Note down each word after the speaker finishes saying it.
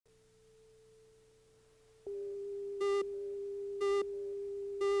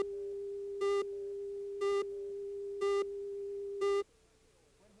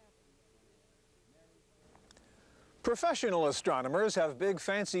Professional astronomers have big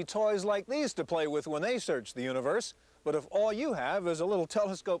fancy toys like these to play with when they search the universe. But if all you have is a little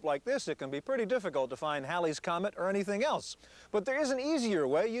telescope like this, it can be pretty difficult to find Halley's Comet or anything else. But there is an easier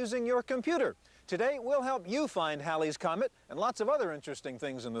way using your computer. Today, we'll help you find Halley's Comet and lots of other interesting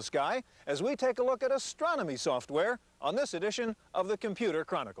things in the sky as we take a look at astronomy software on this edition of the Computer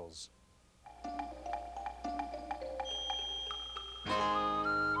Chronicles.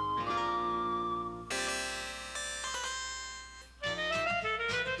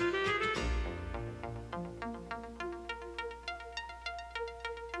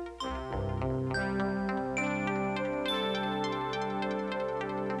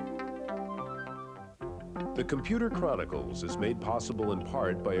 The Computer Chronicles is made possible in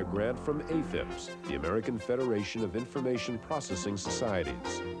part by a grant from AFIPS, the American Federation of Information Processing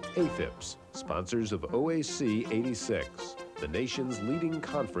Societies. AFIPS, sponsors of OAC 86, the nation's leading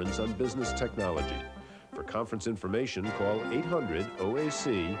conference on business technology. For conference information, call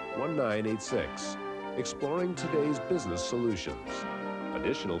 800-OAC-1986. Exploring today's business solutions.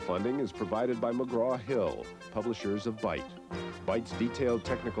 Additional funding is provided by McGraw-Hill, publishers of Byte. Byte's detailed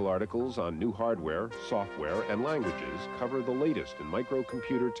technical articles on new hardware, software, and languages cover the latest in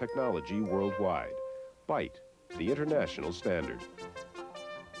microcomputer technology worldwide. Byte, the international standard.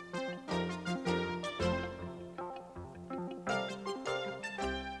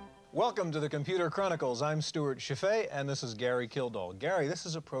 Welcome to the Computer Chronicles. I'm Stuart Chaffee, and this is Gary Kildall. Gary, this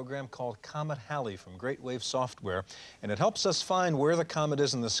is a program called Comet Halley from Great Wave Software, and it helps us find where the comet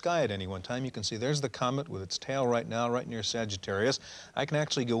is in the sky at any one time. You can see there's the comet with its tail right now, right near Sagittarius. I can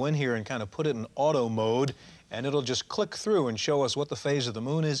actually go in here and kind of put it in auto mode, and it'll just click through and show us what the phase of the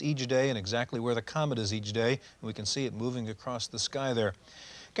moon is each day and exactly where the comet is each day, and we can see it moving across the sky there.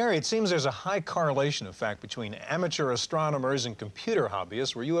 Gary, it seems there's a high correlation, in fact, between amateur astronomers and computer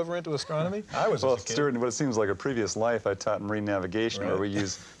hobbyists. Were you ever into astronomy? I was. Well, Stuart, in what seems like a previous life, I taught marine navigation, where we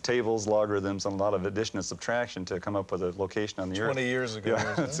use tables, logarithms, and a lot of addition and subtraction to come up with a location on the Earth. 20 years ago.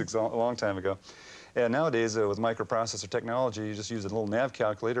 Yeah, it's a long time ago. And nowadays, with microprocessor technology, you just use a little nav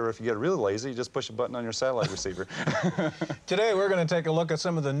calculator, or if you get really lazy, you just push a button on your satellite receiver. Today, we're going to take a look at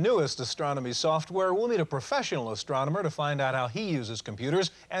some of the newest astronomy software. We'll meet a professional astronomer to find out how he uses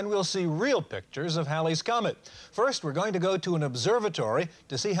computers, and we'll see real pictures of Halley's Comet. First, we're going to go to an observatory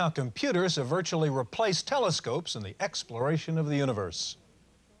to see how computers have virtually replaced telescopes in the exploration of the universe.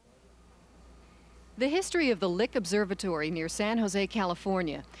 The history of the Lick Observatory near San Jose,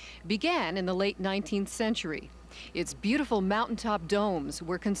 California, began in the late 19th century. Its beautiful mountaintop domes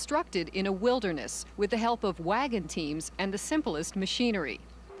were constructed in a wilderness with the help of wagon teams and the simplest machinery.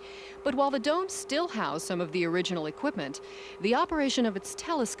 But while the domes still house some of the original equipment, the operation of its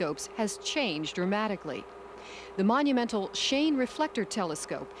telescopes has changed dramatically. The monumental Shane Reflector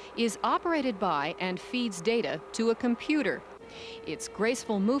Telescope is operated by and feeds data to a computer. Its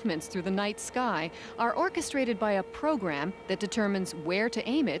graceful movements through the night sky are orchestrated by a program that determines where to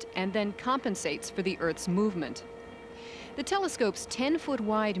aim it and then compensates for the Earth's movement. The telescope's 10-foot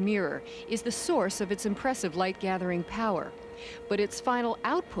wide mirror is the source of its impressive light-gathering power, but its final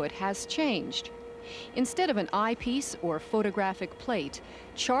output has changed. Instead of an eyepiece or photographic plate,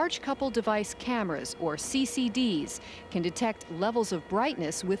 charge-coupled device cameras, or CCDs, can detect levels of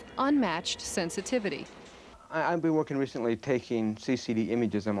brightness with unmatched sensitivity. I've been working recently taking CCD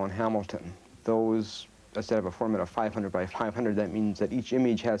images on Mount Hamilton. Those, instead of a format of 500 by 500, that means that each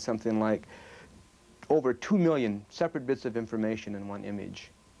image has something like over 2 million separate bits of information in one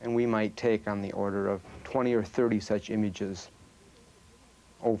image. And we might take on the order of 20 or 30 such images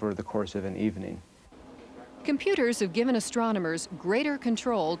over the course of an evening. Computers have given astronomers greater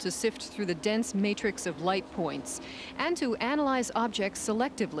control to sift through the dense matrix of light points and to analyze objects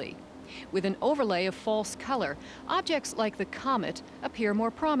selectively. With an overlay of false color, objects like the comet appear more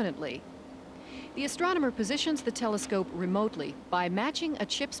prominently. The astronomer positions the telescope remotely by matching a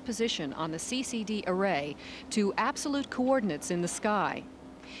chip's position on the CCD array to absolute coordinates in the sky.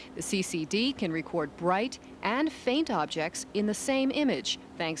 The CCD can record bright and faint objects in the same image,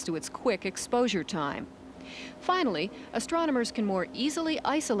 thanks to its quick exposure time. Finally, astronomers can more easily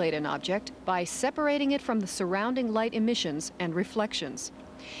isolate an object by separating it from the surrounding light emissions and reflections.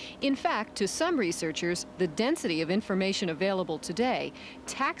 In fact, to some researchers, the density of information available today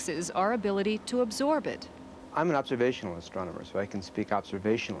taxes our ability to absorb it. I'm an observational astronomer, so I can speak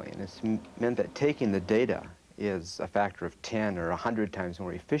observationally, and it's meant that taking the data is a factor of 10 or 100 times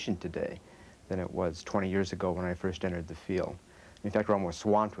more efficient today than it was 20 years ago when I first entered the field. In fact, we're almost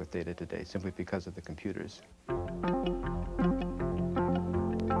swamped with data today simply because of the computers.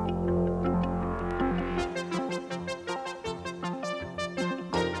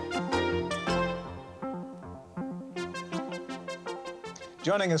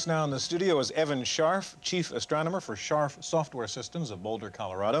 Joining us now in the studio is Evan Scharf, Chief Astronomer for Scharf Software Systems of Boulder,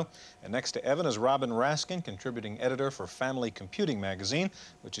 Colorado. And next to Evan is Robin Raskin, contributing editor for Family Computing magazine,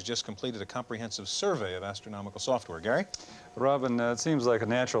 which has just completed a comprehensive survey of astronomical software. Gary? Robin, it seems like a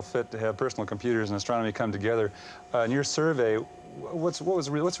natural fit to have personal computers and astronomy come together. In your survey, what's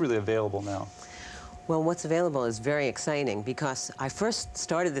really available now? Well, what's available is very exciting because I first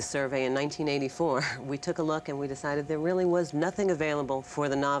started this survey in 1984. We took a look and we decided there really was nothing available for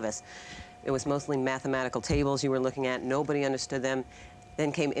the novice. It was mostly mathematical tables you were looking at. Nobody understood them.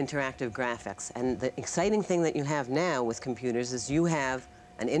 Then came interactive graphics. And the exciting thing that you have now with computers is you have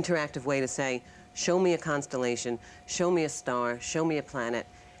an interactive way to say, show me a constellation, show me a star, show me a planet,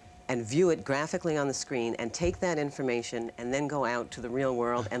 and view it graphically on the screen and take that information and then go out to the real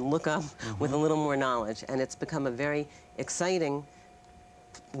world and look up with a little more knowledge. And it's become a very exciting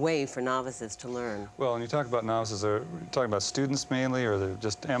way for novices to learn. Well, when you talk about novices, are you talking about students mainly, or are they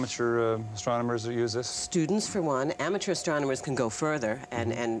just amateur astronomers that use this? Students, for one. Amateur astronomers can go further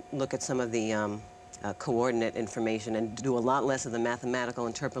and look at some of the coordinate information and do a lot less of the mathematical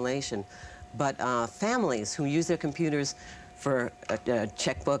interpolation. But families who use their computers for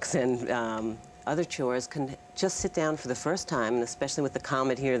checkbooks and other chores can just sit down for the first time, and especially with the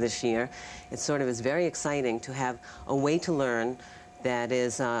comet here this year, it sort of is very exciting to have a way to learn that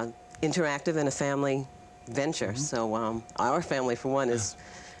is interactive and a family venture. So our family, for one, has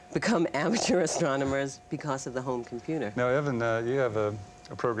become amateur astronomers because of the home computer. Now, Evan, you have a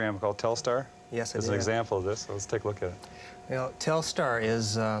program called Telstar. Yes, I do. As an example of this, so let's take a look at it. Well, Telstar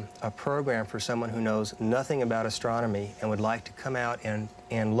is a program for someone who knows nothing about astronomy and would like to come out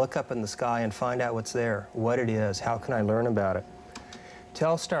and look up in the sky and find out what's there, what it is, how can I learn about it.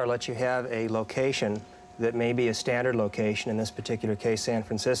 Telstar lets you have a location that may be a standard location, in this particular case San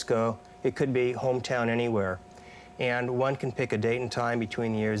Francisco. It could be hometown anywhere. And one can pick a date and time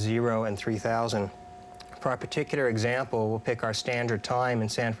between the years 0 and 3000. For our particular example, we'll pick our standard time in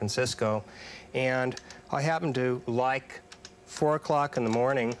San Francisco, and I happen to like 4 o'clock in the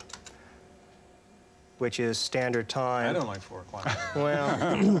morning, which is standard time. I don't like 4 o'clock.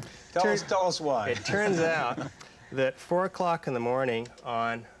 Well, tell us why. It turns out that 4 o'clock in the morning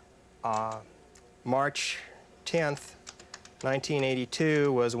on March 10th,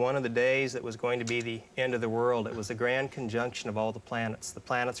 1982 was one of the days that was going to be the end of the world. It was the grand conjunction of all the planets. The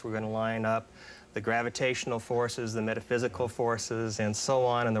planets were going to line up, the gravitational forces, the metaphysical forces, and so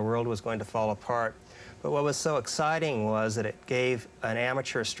on, and the world was going to fall apart. But what was so exciting was that it gave an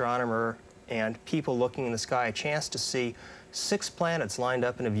amateur astronomer and people looking in the sky a chance to see 6 planets lined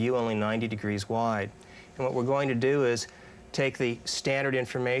up in a view only 90 degrees wide. And what we're going to do is take the standard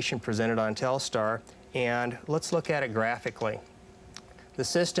information presented on Telstar and let's look at it graphically. The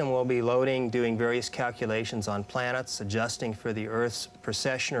system will be loading, doing various calculations on planets, adjusting for the Earth's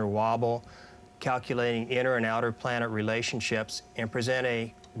precession or wobble, calculating inner and outer planet relationships, and present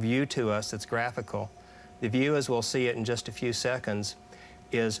a view to us that's graphical. The view, as we'll see it in just a few seconds,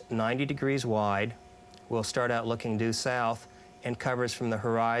 is 90 degrees wide. We'll start out looking due south and covers from the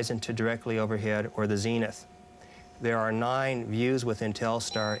horizon to directly overhead or the zenith. There are 9 views within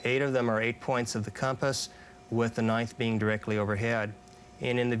Telstar. 8 of them are 8 points of the compass, with the 9th being directly overhead.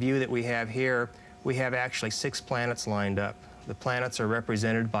 And in the view that we have here, we have actually 6 planets lined up. The planets are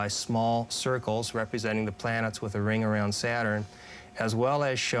represented by small circles representing the planets with a ring around Saturn, as well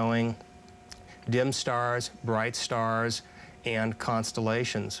as showing dim stars, bright stars, and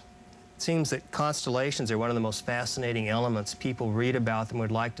constellations. It seems that constellations are one of the most fascinating elements. People read about them, would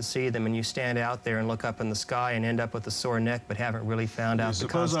like to see them, and you stand out there and look up in the sky and end up with a sore neck but haven't really found out the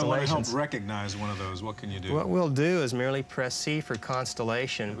constellations. Suppose I want to help recognize one of those. What can you do? What we'll do is merely press C for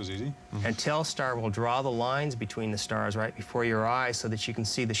constellation. It was easy. And Telstar will draw the lines between the stars right before your eyes so that you can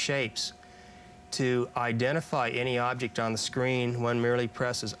see the shapes. To identify any object on the screen, one merely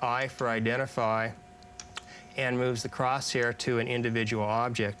presses I for identify and moves the crosshair to an individual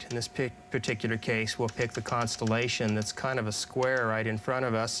object. In this particular case, we'll pick the constellation that's kind of a square right in front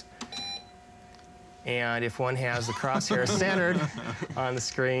of us. And if one has the crosshair centered on the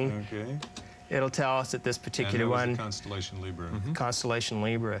screen, it'll tell us that this particular one, Constellation Libra. Constellation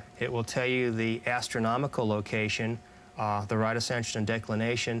Libra. It will tell you the astronomical location, the right ascension and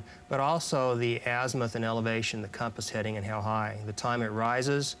declination, but also the azimuth and elevation, the compass heading, and how high. The time it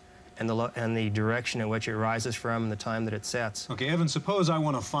rises, and the direction in which it rises from, and the time that it sets. Okay, Evan, suppose I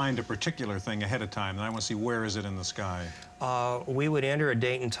want to find a particular thing ahead of time, and I want to see where is it in the sky. We would enter a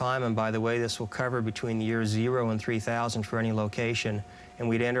date and time, and by the way, this will cover between the years 0 and 3000 for any location, and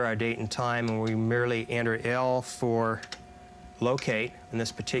we'd enter our date and time, and we merely enter L for locate. In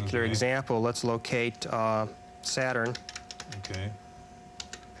this particular example, let's locate Saturn. Okay.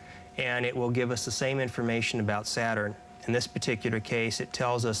 and it will give us the same information about Saturn. In this particular case, it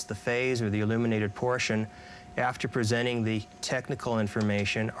tells us the phase or the illuminated portion. After presenting the technical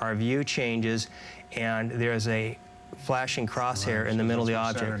information, our view changes, and there's a flashing crosshair in the middle of the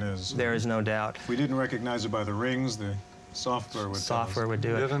object. There is no doubt. If we didn't recognize it by the rings, the software would tell us. Would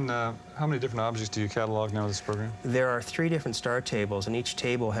do it. Evan, how many different objects do you catalog now with this program? There are 3 different star tables, and each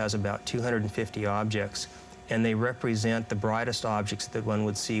table has about 250 objects, and they represent the brightest objects that one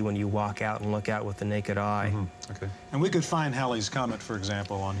would see when you walk out and look out with the naked eye. Okay. And we could find Halley's Comet, for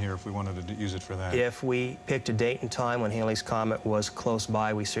example, on here if we wanted to use it for that. If we picked a date and time when Halley's Comet was close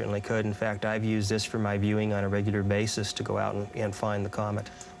by, we certainly could. In fact, I've used this for my viewing on a regular basis to go out and find the comet.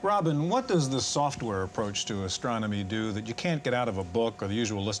 Robin, what does the software approach to astronomy do that you can't get out of a book or the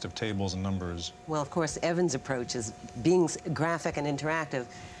usual list of tables and numbers? Well, of course, Evan's approach is being graphic and interactive.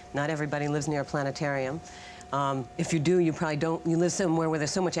 Not everybody lives near a planetarium. If you do, you probably don't. You live somewhere where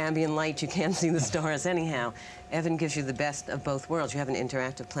there's so much ambient light you can't see the stars anyhow. Evan gives you the best of both worlds. You have an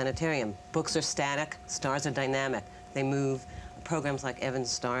interactive planetarium. Books are static, stars are dynamic. They move. Programs like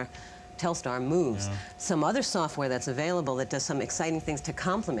Evan's Telstar moves. Yeah. Some other software that's available that does some exciting things to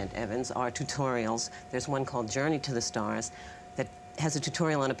complement Evan's are tutorials. There's one called Journey to the Stars that has a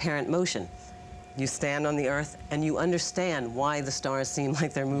tutorial on apparent motion. You stand on the Earth and you understand why the stars seem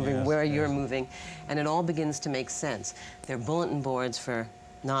like they're moving, where you're moving, and it all begins to make sense. They're bulletin boards for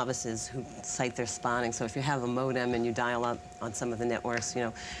novices who cite their spotting. So if you have a modem and you dial up on some of the networks, you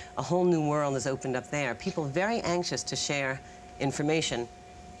know, a whole new world is opened up there. People are very anxious to share information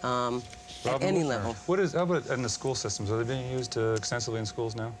at any level. How about in the school systems? Are they being used extensively in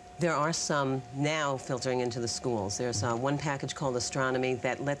schools now? There are some now filtering into the schools. There's one package called Astronomy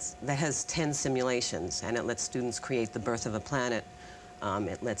that has 10 simulations, and it lets students create the birth of a planet.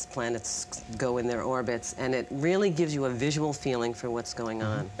 It lets planets go in their orbits, and it really gives you a visual feeling for what's going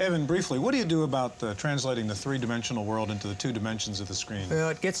on. Evan, briefly, what do you do about translating the 3-dimensional world into the 2 dimensions of the screen? Well,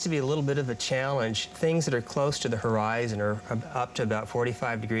 it gets to be a little bit of a challenge. Things that are close to the horizon or up to about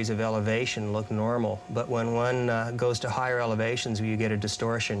 45 degrees of elevation look normal, but when one goes to higher elevations, you get a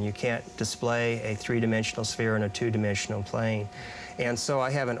distortion. You can't display a 3-dimensional sphere in a 2-dimensional plane. And so I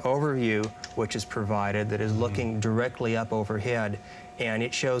have an overview which is provided that is looking directly up overhead, and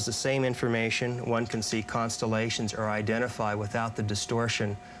it shows the same information. One can see constellations or identify without the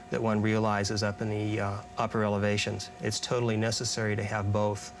distortion that one realizes up in the upper elevations. It's totally necessary to have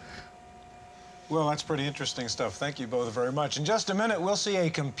both. Well, that's pretty interesting stuff. Thank you both very much. In just a minute, we'll see a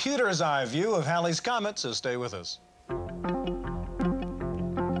computer's eye view of Halley's Comet, so stay with us.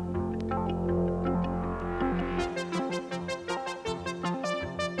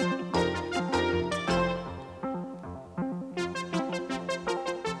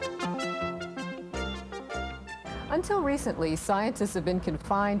 Until recently, scientists have been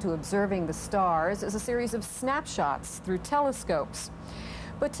confined to observing the stars as a series of snapshots through telescopes.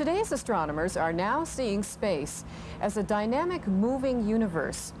 But today's astronomers are now seeing space as a dynamic, moving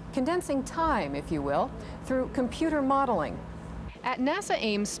universe, condensing time, if you will, through computer modeling. At NASA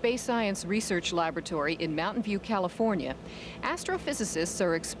Ames Space Science Research Laboratory in Mountain View, California, astrophysicists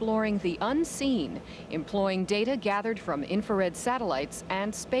are exploring the unseen, employing data gathered from infrared satellites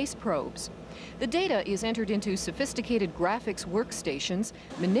and space probes. The data is entered into sophisticated graphics workstations,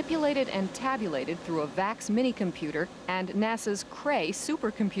 manipulated and tabulated through a VAX minicomputer and NASA's Cray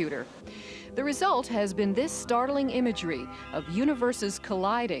supercomputer. The result has been this startling imagery of universes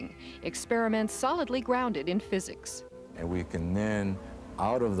colliding, experiments solidly grounded in physics. And we can then,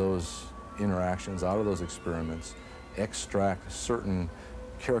 out of those interactions, out of those experiments, extract certain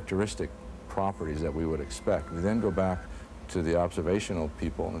characteristic properties that we would expect. We then go back to the observational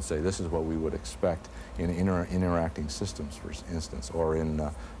people and say, this is what we would expect in interacting systems, for instance, or in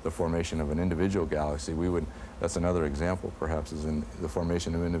the formation of an individual galaxy. That's another example, perhaps, is in the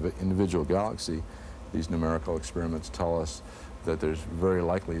formation of an individual galaxy. These numerical experiments tell us that there's very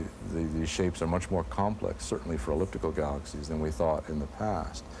likely these shapes are much more complex, certainly for elliptical galaxies, than we thought in the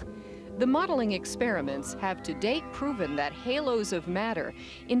past. The modeling experiments have to date proven that halos of matter,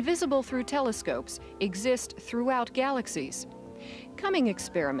 invisible through telescopes, exist throughout galaxies. Coming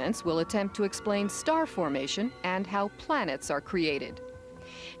experiments will attempt to explain star formation and how planets are created.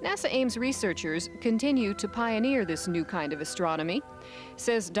 NASA Ames researchers continue to pioneer this new kind of astronomy.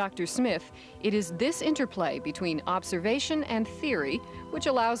 Says Dr. Smith, it is this interplay between observation and theory which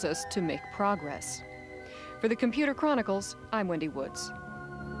allows us to make progress. For the Computer Chronicles, I'm Wendy Woods.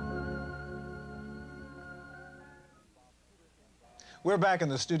 We're back in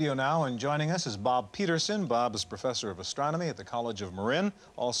the studio now, and joining us is Bob Peterson. Bob is professor of astronomy at the College of Marin,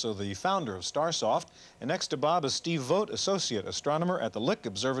 also the founder of Starsoft. And next to Bob is Steve Vogt, associate astronomer at the Lick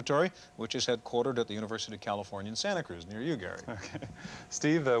Observatory, which is headquartered at the University of California in Santa Cruz, near you, Gary. Okay.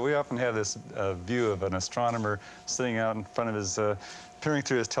 Steve, we often have this view of an astronomer sitting out in front of his, peering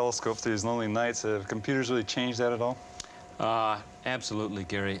through his telescope through these lonely nights. Have computers really changed that at all? Absolutely,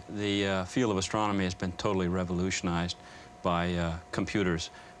 Gary. The field of astronomy has been totally revolutionized by computers.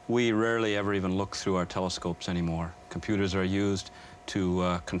 We rarely ever even look through our telescopes anymore. Computers are used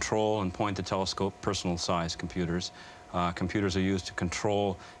to control and point the telescope, personal-sized computers. Computers are used to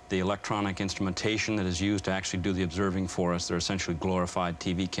control the electronic instrumentation that is used to actually do the observing for us. They're essentially glorified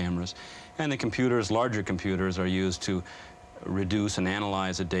TV cameras. And the computers, larger computers, are used to reduce and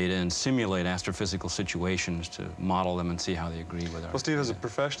analyze the data and simulate astrophysical situations to model them and see how they agree with our Well, Steve, as a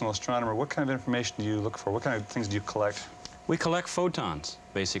professional astronomer, what kind of information do you look for? What kind of things do you collect? We collect photons,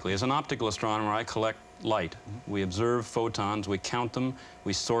 basically. As an optical astronomer, I collect light. We observe photons, we count them,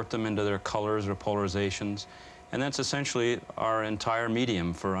 we sort them into their colors or polarizations, and that's essentially our entire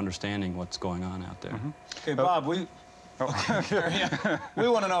medium for understanding what's going on out there. Okay, Bob, we want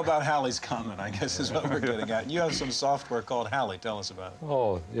to know about Halley's Comet, I guess is what we're getting at. You have some software called Halley. Tell us about it.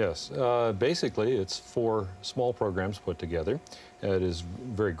 Oh, yes. Basically, it's 4 small programs put together. It is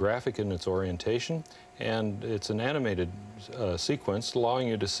very graphic in its orientation, and it's an animated sequence allowing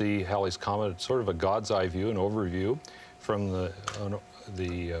you to see Halley's Comet. It's sort of a God's eye view, an overview from the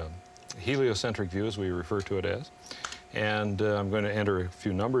heliocentric view, as we refer to it as. And I'm going to enter a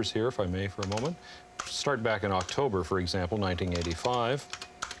few numbers here, if I may, for a moment. Start back in October, for example, 1985.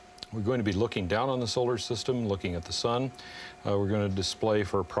 We're going to be looking down on the solar system, looking at the sun. We're going to display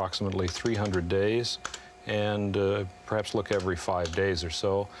for approximately 300 days and perhaps look every 5 days or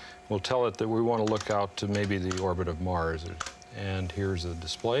so. We'll tell it that we want to look out to maybe the orbit of Mars. And here's the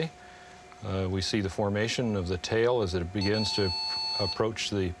display. We see the formation of the tail as it begins to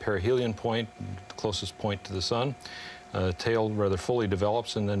approach the perihelion point, the closest point to the sun. Tail rather fully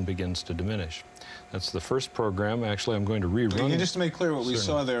develops and then begins to diminish. That's the first program. Actually, I'm going to rerun. Just to make clear what we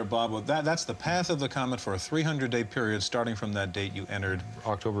saw there, Bob, that's the path of the comet for a 300-day period, starting from that date you entered.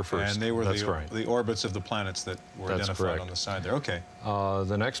 October 1st. And they were right. the orbits of the planets that were identified on the side there. Okay.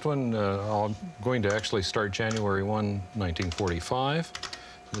 The next one, I'm going to actually start January 1, 1945.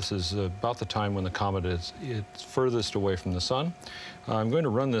 This is about the time when the comet is furthest away from the sun. I'm going to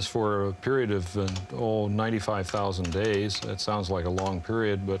run this for a period of 95,000 days. That sounds like a long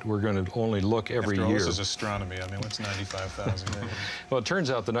period, but we're going to only look every year. This is astronomy. I mean, what's 95,000 days? Well, it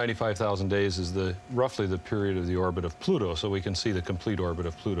turns out the 95,000 days is roughly the period of the orbit of Pluto, so we can see the complete orbit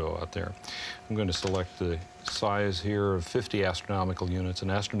of Pluto out there. I'm going to select the size here of 50 astronomical units. An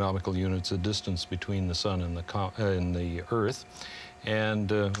astronomical unit's a distance between the sun and the Earth. And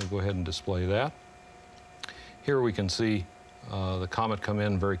we'll go ahead and display that. Here we can see the comet come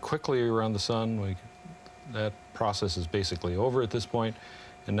in very quickly around the sun. That process is basically over at this point,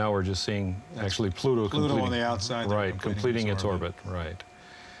 and now we're just seeing actually Pluto completing, on the outside. Right, completing its orbit. Right.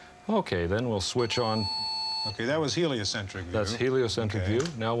 Okay, then we'll switch on. Okay, that was heliocentric view. That's heliocentric view.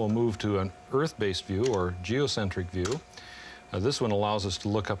 Now we'll move to an Earth-based view or geocentric view. This one allows us to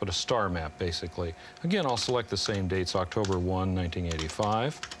look up at a star map, basically. Again, I'll select the same dates, October 1,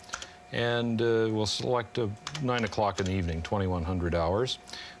 1985. And we'll select 9 o'clock in the evening, 2100 hours.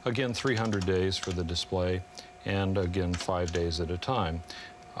 Again, 300 days for the display, and again, 5 days at a time.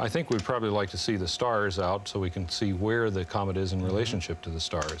 I think we'd probably like to see the stars out so we can see where the comet is in relationship to the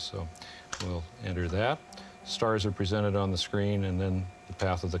stars. So we'll enter that. Stars are presented on the screen, and then the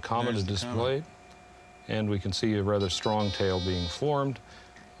path of the comet is displayed. And we can see a rather strong tail being formed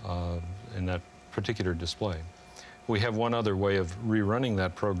in that particular display. We have one other way of rerunning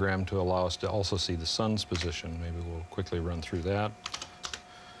that program to allow us to also see the sun's position. Maybe we'll quickly run through that.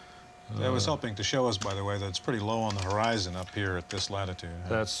 That was helping to show us, by the way, that it's pretty low on the horizon up here at this latitude.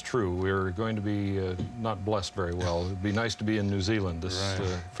 That's true. We're going to be not blessed very well. It would be nice to be in New Zealand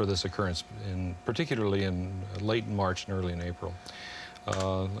for this occurrence, particularly in late March and early in April.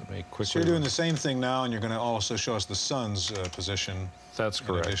 Let me quickly... So you're doing the same thing now, and you're going to also show us the sun's position. That's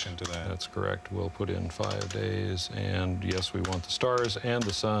correct. In addition to that. That's correct. We'll put in 5 days, and yes, we want the stars and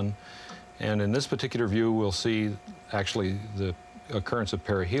the sun. And in this particular view, we'll see actually the occurrence of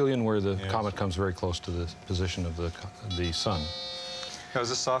perihelion, where the comet comes very close to the position of the sun. Now, is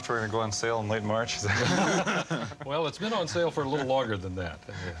this software going to go on sale in late March? Well, it's been on sale for a little longer than that.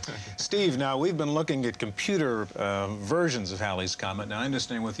 Steve, now we've been looking at computer versions of Halley's Comet. Now, I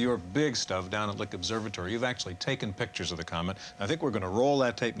understand with your big stuff down at Lick Observatory, you've actually taken pictures of the comet. I think we're going to roll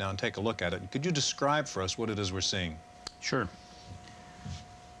that tape now and take a look at it. Could you describe for us what it is we're seeing? Sure.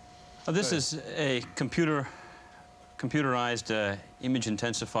 This is a computerized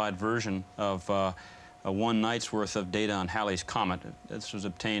image-intensified version of one night's worth of data on Halley's Comet. This was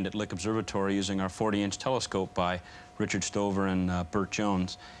obtained at Lick Observatory using our 40-inch telescope by Richard Stover and Burt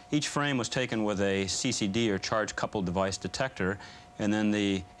Jones. Each frame was taken with a CCD, or charge-coupled device detector, and then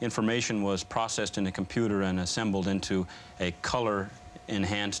the information was processed in a computer and assembled into a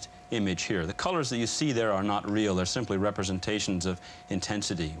color-enhanced image here. The colors that you see there are not real. They're simply representations of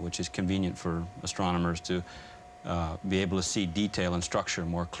intensity, which is convenient for astronomers to be able to see detail and structure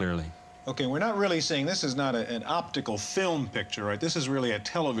more clearly. Okay, we're not really seeing, this is not an optical film picture, right? This is really a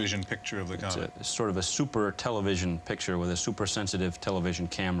television picture of the comet. It's sort of a super television picture with a super sensitive television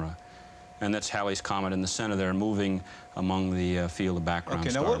camera. And that's Halley's Comet in the center there, moving among the field of background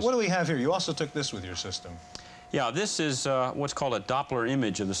stars. Okay, now what do we have here? You also took this with your system. Yeah, this is what's called a Doppler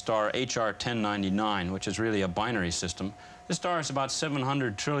image of the star HR 1099, which is really a binary system. This star is about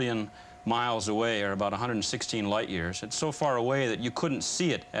 700 trillion miles away, or about 116 light years. It's so far away that you couldn't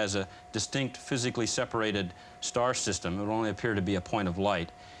see it as a distinct, physically separated star system. It would only appear to be a point of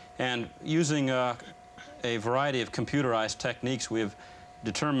light. And using a variety of computerized techniques, we've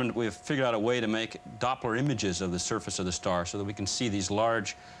figured out a way to make Doppler images of the surface of the star so that we can see these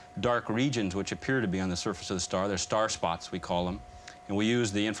large, dark regions which appear to be on the surface of the star. They're star spots, we call them. And we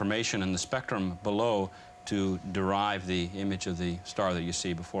use the information in the spectrum below to derive the image of the star that you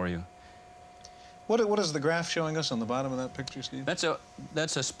see before you. What is the graph showing us on the bottom of that picture, Steve?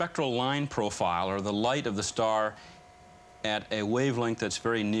 That's a spectral line profile, or the light of the star at a wavelength that's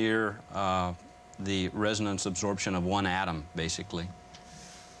very near the resonance absorption of one atom, basically.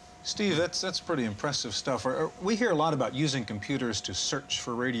 Steve, that's pretty impressive stuff. We hear a lot about using computers to search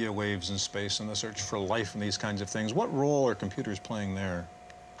for radio waves in space and the search for life and these kinds of things. What role are computers playing there?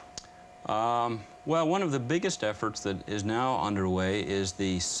 Well, one of the biggest efforts that is now underway is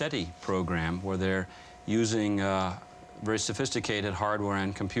the SETI program, where they're using very sophisticated hardware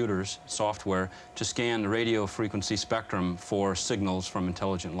and computers, software, to scan the radio frequency spectrum for signals from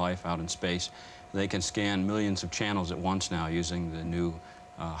intelligent life out in space. They can scan millions of channels at once now using the new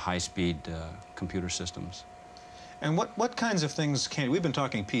high-speed computer systems. And what kinds of things we've been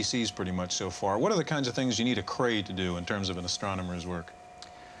talking PCs pretty much so far. What are the kinds of things you need a cray to do in terms of an astronomer's work?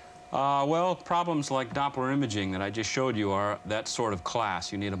 Well, problems like Doppler imaging that I just showed you are that sort of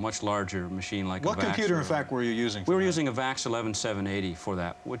class. You need a much larger machine like a VAX. What computer, in fact, were you using for that? We were using a VAX 11780 for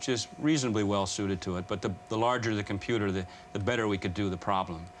that, which is reasonably well suited to it. But the larger the computer, the better we could do the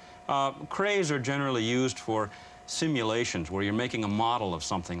problem. Crays are generally used for simulations where you're making a model of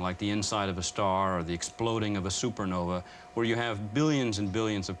something like the inside of a star or the exploding of a supernova, where you have billions and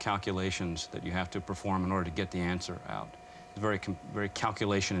billions of calculations that you have to perform in order to get the answer out. It's very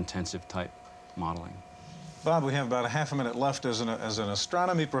calculation-intensive type modeling. Bob, we have about a half a minute left as an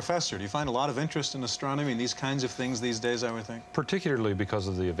astronomy professor. Do you find a lot of interest in astronomy and these kinds of things these days, I would think? Particularly because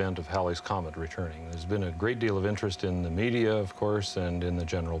of the event of Halley's Comet returning. There's been a great deal of interest in the media, of course, and in the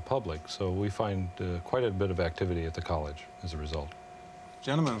general public. So we find quite a bit of activity at the college as a result.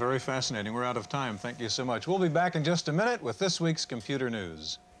 Gentlemen, very fascinating. We're out of time. Thank you so much. We'll be back in just a minute with this week's Computer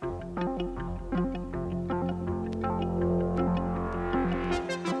News.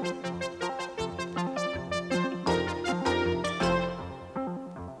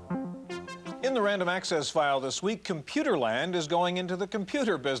 In the Random Access file this week, Computerland is going into the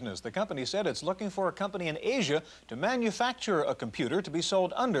computer business. The company said it's looking for a company in Asia to manufacture a computer to be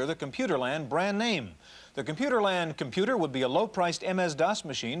sold under the Computerland brand name. The Computerland computer would be a low-priced MS-DOS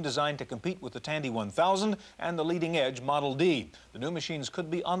machine designed to compete with the Tandy 1000 and the leading-edge Model D. The new machines could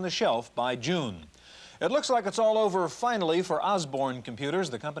be on the shelf by June. It looks like it's all over finally for Osborne Computers.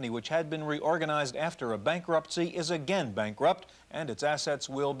 The company, which had been reorganized after a bankruptcy, is again bankrupt, and its assets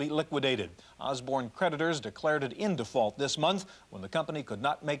will be liquidated. Osborne creditors declared it in default this month when the company could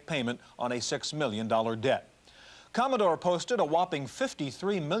not make payment on a $6 million debt. Commodore posted a whopping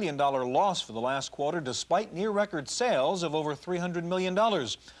 $53 million loss for the last quarter, despite near-record sales of over $300 million.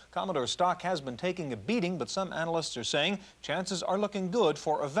 Commodore stock has been taking a beating, but some analysts are saying chances are looking good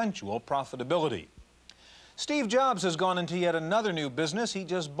for eventual profitability. Steve Jobs has gone into yet another new business. He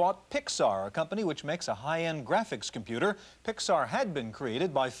just bought Pixar, a company which makes a high-end graphics computer. Pixar had been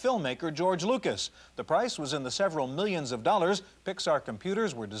created by filmmaker George Lucas. The price was in the several millions of dollars. Pixar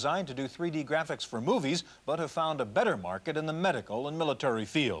computers were designed to do 3D graphics for movies, but have found a better market in the medical and military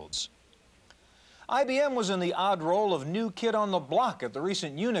fields. IBM was in the odd role of new kid on the block at the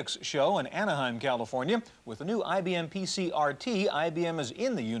recent Unix show in Anaheim, California. With the new IBM PC RT, IBM is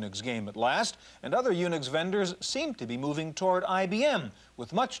in the Unix game at last, and other Unix vendors seem to be moving toward IBM,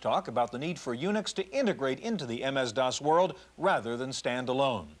 with much talk about the need for Unix to integrate into the MS-DOS world rather than stand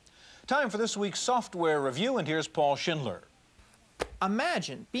alone. Time for this week's software review, and here's Paul Schindler.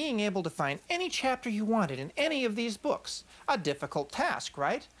 Imagine being able to find any chapter you wanted in any of these books. A difficult task,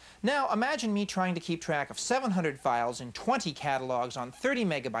 right? Now imagine me trying to keep track of 700 files in 20 catalogs on 30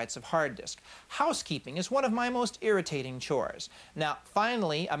 megabytes of hard disk. Housekeeping is one of my most irritating chores. Now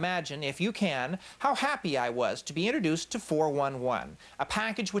finally imagine, if you can, how happy I was to be introduced to 411, a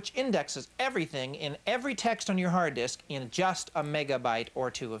package which indexes everything in every text on your hard disk in just a megabyte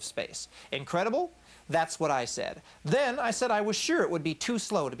or two of space. Incredible? That's what I said. Then I said I was sure it would be too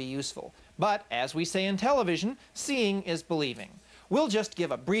slow to be useful. But, as we say in television, seeing is believing. We'll just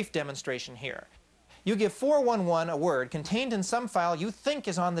give a brief demonstration here. You give 411 a word contained in some file you think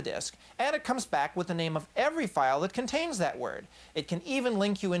is on the disk, and it comes back with the name of every file that contains that word. It can even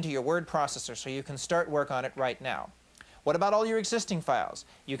link you into your word processor so you can start work on it right now. What about all your existing files?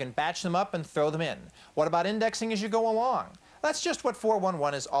 You can batch them up and throw them in. What about indexing as you go along? That's just what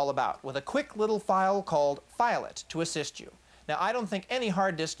 411 is all about, with a quick little file called Filet to assist you. Now, I don't think any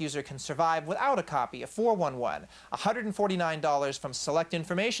hard disk user can survive without a copy of 411, $149 from Select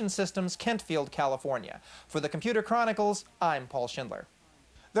Information Systems, Kentfield, California. For the Computer Chronicles, I'm Paul Schindler.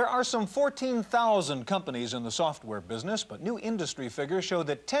 There are some 14,000 companies in the software business, but new industry figures show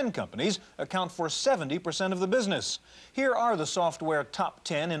that 10 companies account for 70% of the business. Here are the software top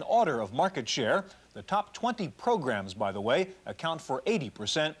 10 in order of market share. The top 20 programs, by the way, account for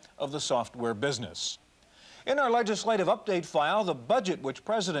 80% of the software business. In our legislative update file, the budget which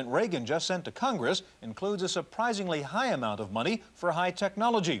President Reagan just sent to Congress includes a surprisingly high amount of money for high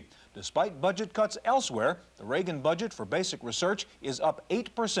technology. Despite budget cuts elsewhere, the Reagan budget for basic research is up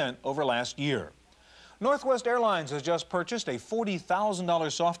 8% over last year. Northwest Airlines has just purchased a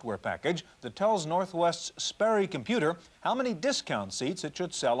 $40,000 software package that tells Northwest's Sperry computer how many discount seats it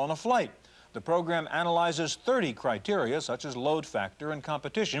should sell on a flight. The program analyzes 30 criteria, such as load factor and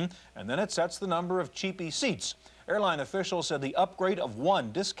competition, and then it sets the number of cheapy seats. Airline officials said the upgrade of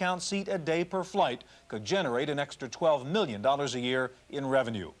one discount seat a day per flight could generate an extra $12 million a year in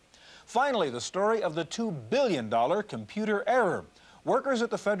revenue. Finally, the story of the $2 billion computer error. Workers at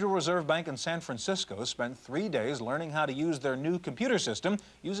the Federal Reserve Bank in San Francisco spent 3 days learning how to use their new computer system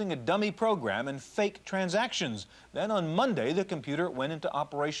using a dummy program and fake transactions. Then on Monday, the computer went into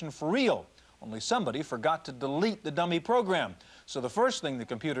operation for real. Only somebody forgot to delete the dummy program. So the first thing the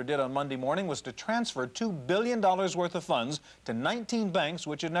computer did on Monday morning was to transfer $2 billion worth of funds to 19 banks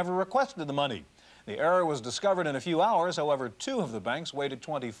which had never requested the money. The error was discovered in a few hours. However, 2 of the banks waited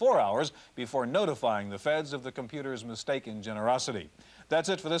 24 hours before notifying the feds of the computer's mistaken generosity. That's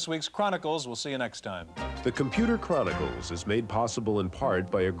it for this week's Chronicles. We'll see you next time. The Computer Chronicles is made possible in part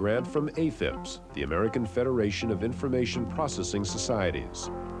by a grant from AFIPS, the American Federation of Information Processing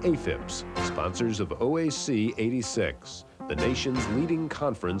Societies. AFIPS, sponsors of OAC 86, the nation's leading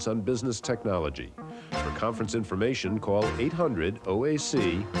conference on business technology. For conference information, call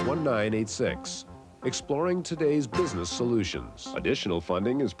 800-OAC-1986. Exploring today's business solutions. Additional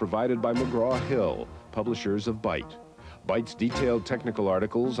funding is provided by McGraw-Hill, publishers of Byte. Byte's detailed technical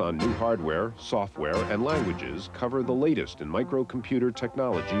articles on new hardware, software, and languages cover the latest in microcomputer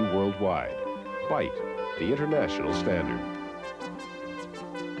technology worldwide. Byte, the international standard.